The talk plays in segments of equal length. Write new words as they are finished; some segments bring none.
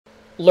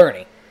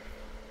learning.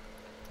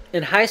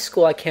 In high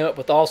school, I came up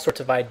with all sorts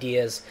of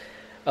ideas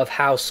of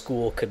how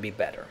school could be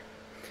better.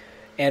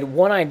 And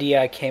one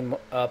idea I came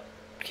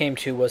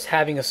to was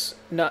having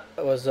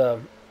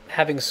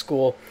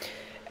school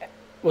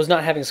was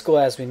not having school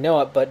as we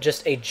know it, but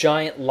just a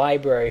giant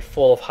library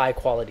full of high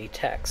quality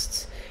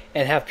texts,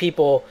 and have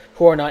people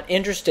who are not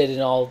interested in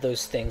all of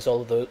those things,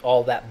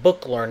 all that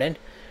book learning,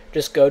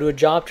 just go to a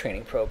job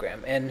training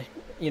program and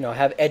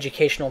have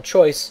educational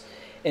choice,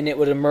 and it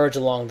would emerge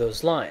along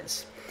those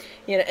lines.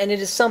 And it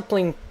is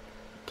something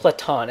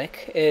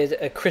platonic,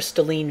 a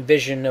crystalline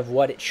vision of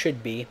what it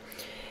should be,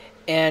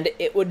 and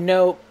it would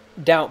no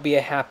doubt be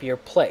a happier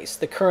place.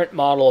 The current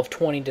model of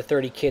 20 to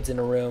 30 kids in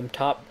a room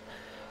taught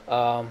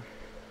a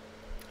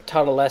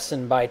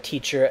lesson by a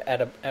teacher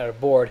at a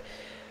board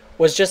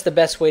was just the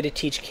best way to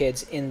teach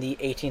kids in the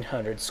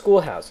 1800s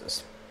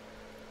schoolhouses.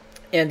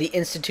 And the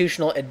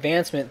institutional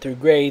advancement through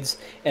grades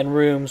and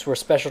rooms where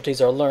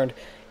specialties are learned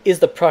is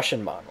the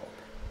Prussian model.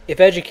 If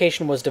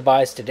education was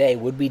devised today,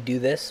 would we do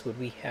this? Would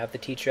we have the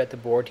teacher at the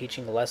board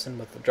teaching a lesson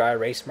with the dry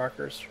erase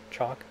markers,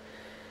 chalk?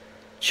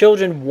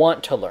 Children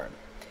want to learn.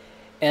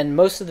 And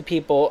most of the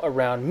people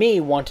around me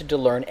wanted to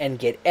learn and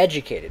get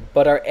educated,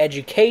 but our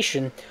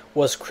education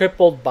was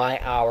crippled by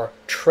our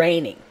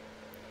training.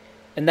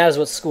 And that is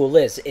what school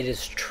is. It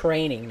is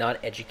training, not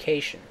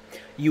education.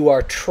 You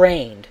are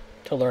trained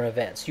to learn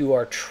events. You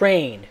are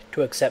trained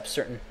to accept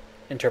certain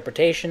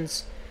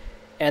interpretations,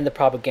 and the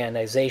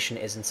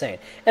propagandization is insane.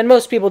 And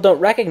most people don't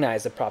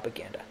recognize the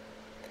propaganda.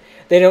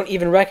 They don't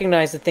even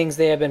recognize the things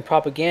they have been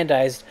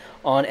propagandized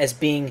on as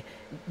being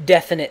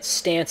definite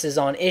stances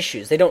on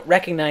issues. They don't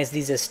recognize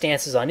these as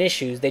stances on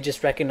issues. They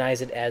just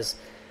recognize it as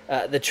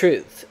the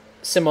truth.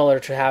 Similar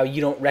to how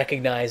you don't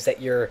recognize that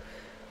you're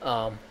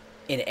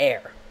in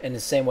air. In the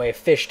same way, a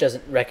fish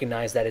doesn't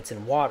recognize that it's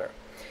in water.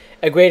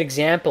 A great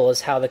example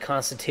is how the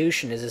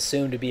Constitution is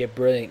assumed to be a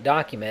brilliant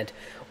document,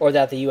 or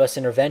that the U.S.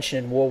 intervention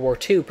in World War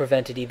II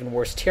prevented even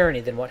worse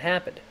tyranny than what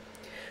happened.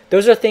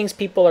 Those are things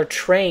people are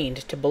trained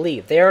to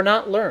believe. They are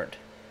not learned.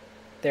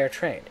 They are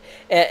trained.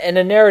 And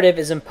a narrative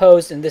is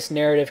imposed, and this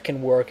narrative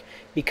can work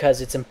because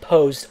it's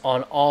imposed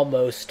on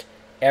almost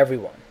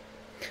everyone.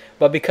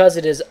 But because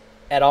it is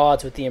at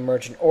odds with the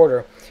emergent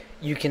order,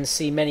 you can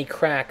see many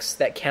cracks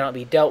that cannot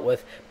be dealt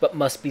with, but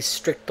must be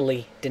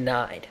strictly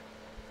denied.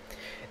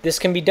 This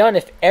can be done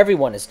if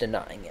everyone is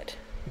denying it.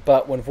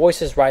 But when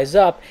voices rise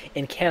up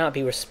and cannot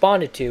be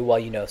responded to,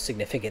 well,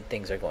 significant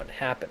things are going to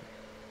happen.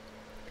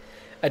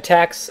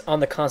 Attacks on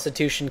the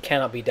Constitution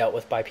cannot be dealt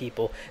with by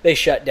people. They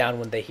shut down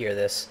when they hear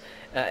this.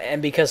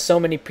 And because so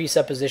many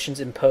presuppositions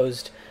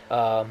imposed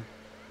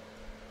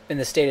in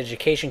the state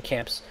education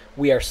camps,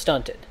 we are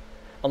stunted.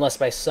 Unless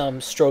by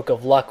some stroke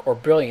of luck or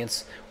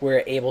brilliance,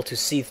 we're able to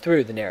see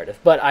through the narrative.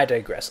 But I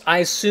digress. I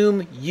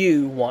assume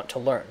you want to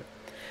learn.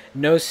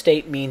 No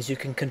state means you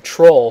can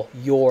control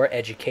your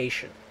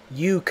education.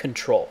 You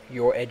control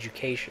your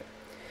education,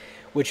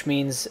 which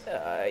means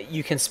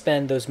you can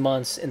spend those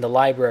months in the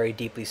library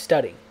deeply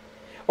studying.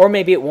 Or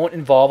maybe it won't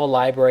involve a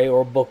library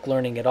or book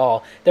learning at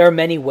all. There are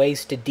many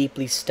ways to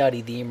deeply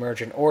study the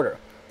emergent order.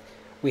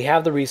 We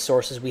have the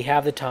resources, we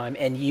have the time,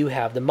 and you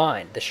have the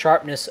mind. The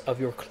sharpness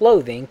of your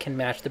clothing can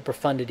match the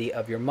profundity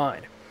of your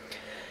mind.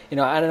 And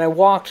I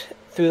walked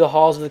through the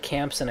halls of the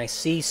camps, and I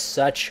see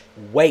such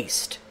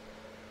waste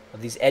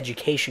of these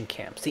education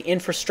camps. The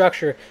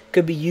infrastructure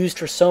could be used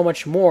for so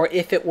much more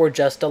if it were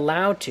just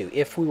allowed to,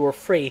 if we were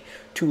free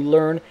to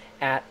learn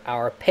at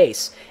our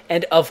pace.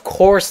 And of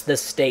course the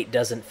state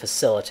doesn't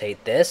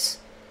facilitate this.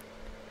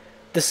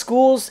 The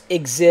schools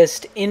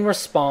exist in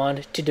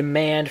response to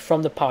demand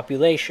from the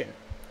population,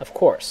 of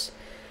course.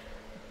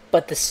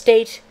 But the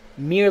state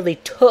merely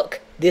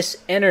took this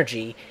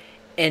energy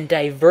and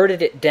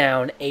diverted it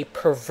down a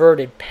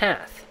perverted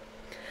path.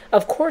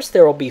 Of course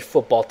there will be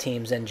football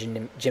teams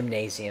and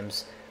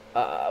gymnasiums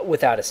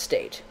without a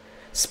state.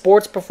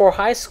 Sports before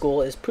high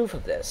school is proof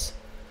of this.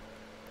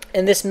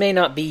 And this may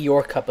not be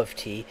your cup of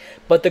tea,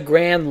 but the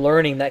grand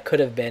learning that could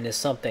have been is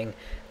something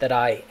that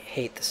I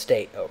hate the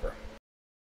state over.